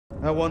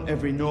I want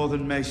every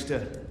Northern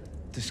Maester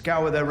to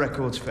scour their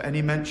records for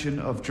any mention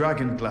of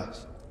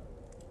Dragonglass.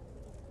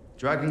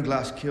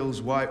 Dragonglass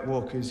kills White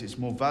Walkers. It's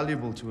more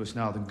valuable to us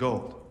now than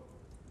gold.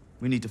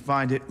 We need to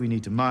find it, we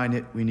need to mine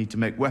it, we need to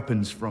make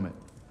weapons from it.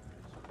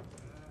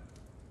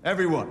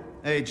 Everyone,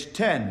 aged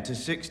 10 to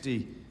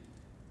 60,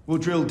 will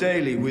drill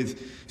daily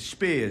with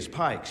spears,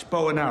 pikes,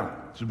 bow and arrow.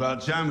 It's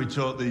about time we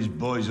taught these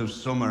boys of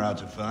summer how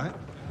to fight.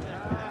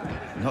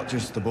 Not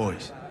just the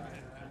boys.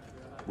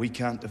 We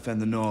can't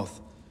defend the North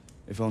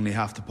if only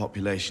half the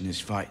population is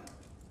fighting.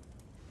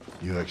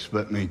 You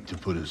expect me to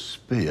put a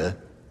spear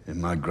in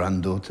my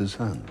granddaughter's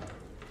hand?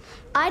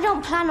 I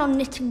don't plan on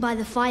knitting by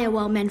the fire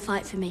while men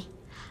fight for me.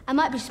 I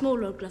might be small,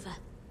 Lord Glover,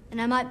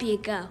 and I might be a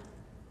girl,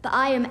 but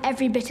I am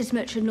every bit as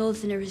much a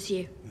Northerner as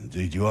you.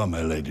 Indeed you are,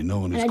 my lady. No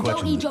one is questioning. And I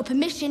don't need your your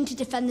permission to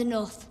defend the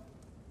North.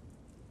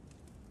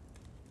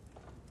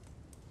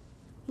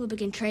 We'll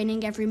begin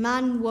training every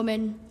man,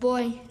 woman,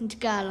 boy, and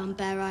girl on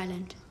Bear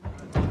Island.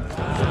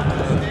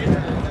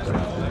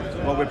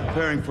 While we're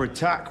preparing for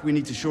attack, we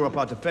need to shore up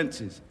our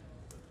defenses.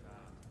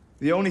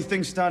 The only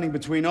thing standing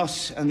between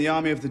us and the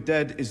army of the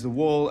dead is the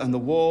wall, and the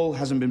wall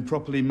hasn't been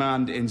properly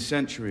manned in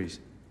centuries.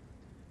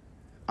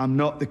 I'm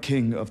not the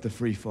king of the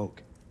free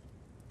folk.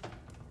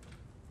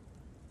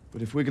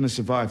 But if we're going to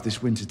survive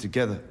this winter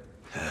together...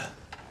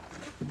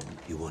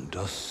 You want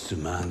us to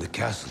man the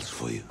castles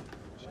for you?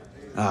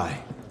 Aye.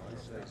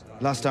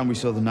 Last time we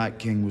saw the Night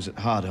King was at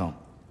Hardhome.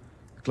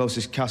 The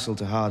closest castle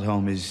to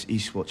Hardhome is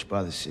Eastwatch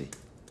by the sea.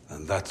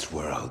 And that's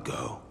where I'll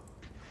go.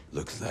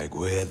 Looks like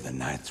we're the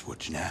Night's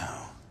Watch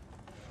now.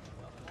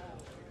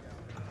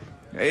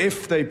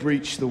 If they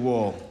breach the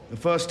wall, the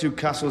first two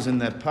castles in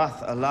their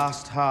path are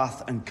Last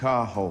Hearth and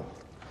Carhold.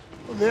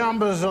 The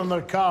Ambers and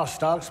the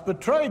Karstarks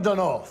betrayed the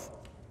North.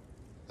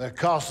 Their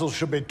castles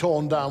should be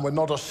torn down with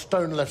not a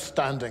stone left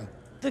standing.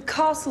 The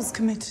castles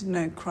committed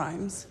no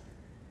crimes.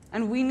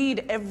 And we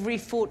need every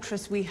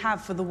fortress we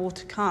have for the war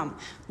to come.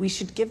 We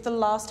should give the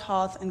Last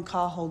Hearth and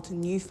Carhold to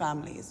new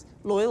families.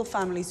 Loyal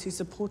families who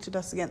supported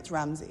us against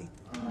Ramsay.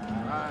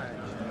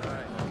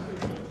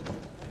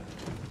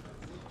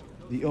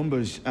 The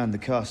Umbers and the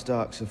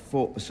Karstarks have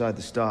fought beside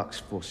the Starks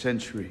for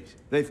centuries.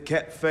 They've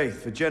kept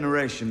faith for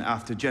generation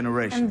after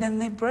generation. And then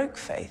they broke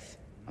faith.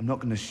 I'm not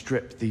going to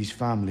strip these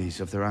families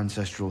of their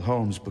ancestral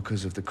homes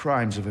because of the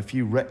crimes of a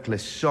few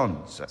reckless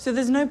sons. So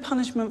there's no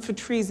punishment for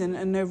treason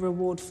and no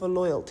reward for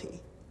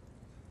loyalty?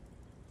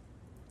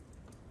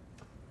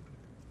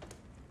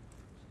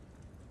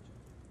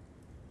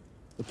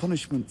 The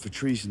punishment for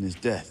treason is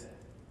death.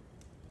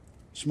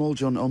 Small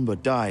John Umber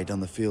died on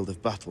the field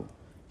of battle.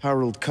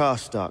 Harold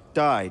Karstark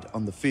died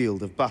on the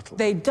field of battle.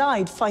 They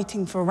died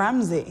fighting for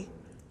Ramsay.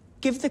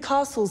 Give the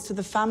castles to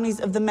the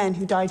families of the men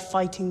who died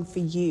fighting for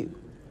you.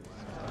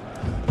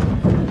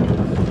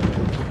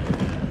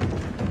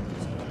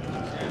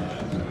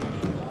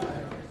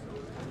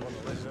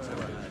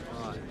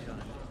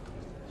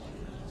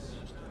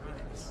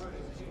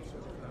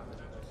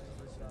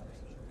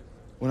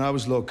 When I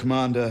was Lord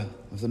Commander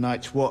of the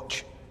Night's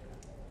Watch,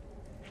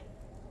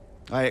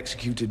 I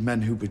executed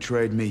men who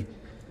betrayed me.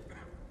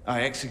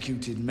 I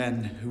executed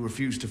men who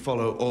refused to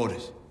follow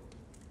orders.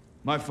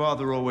 My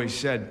father always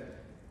said,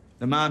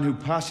 the man who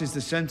passes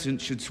the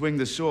sentence should swing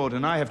the sword,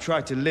 and I have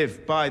tried to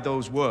live by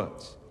those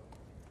words.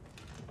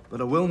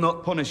 But I will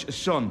not punish a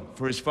son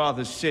for his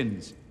father's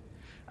sins,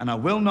 and I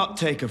will not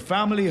take a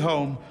family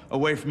home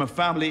away from a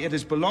family it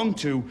has belonged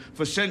to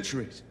for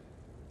centuries.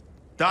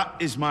 That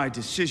is my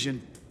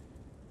decision,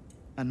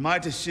 and my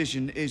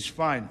decision is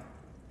final.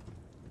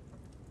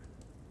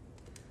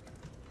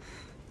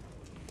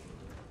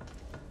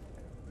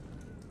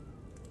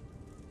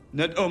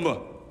 Ned Umber.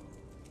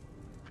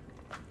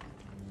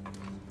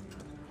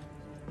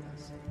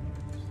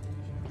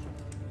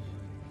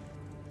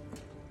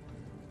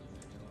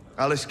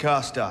 Alice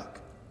Karstark.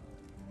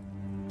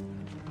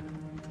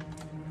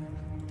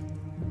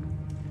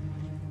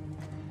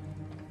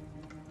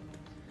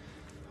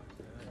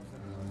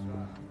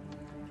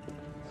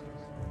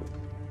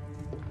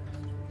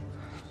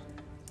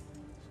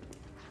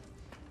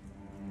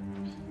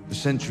 For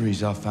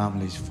centuries, our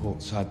families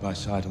fought side by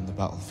side on the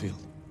battlefield.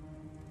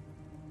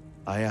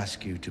 I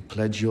ask you to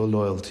pledge your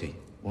loyalty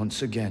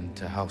once again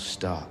to House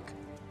Stark,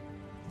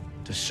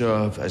 to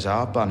serve as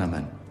our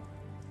bannermen,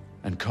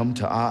 and come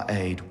to our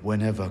aid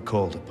whenever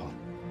called upon.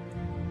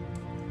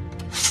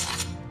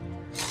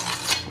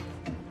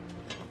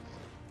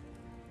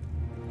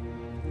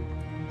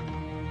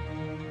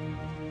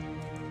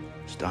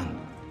 Stand.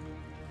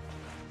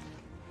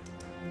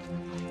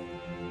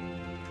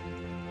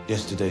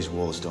 Yesterday's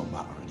wars don't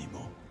matter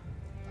anymore.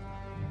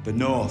 The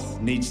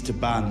North needs to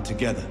band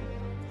together.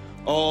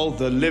 All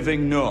the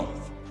living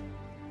North.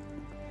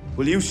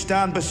 Will you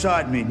stand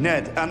beside me,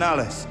 Ned and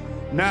Alice,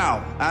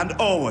 now and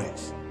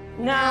always?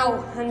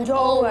 Now and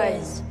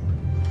always.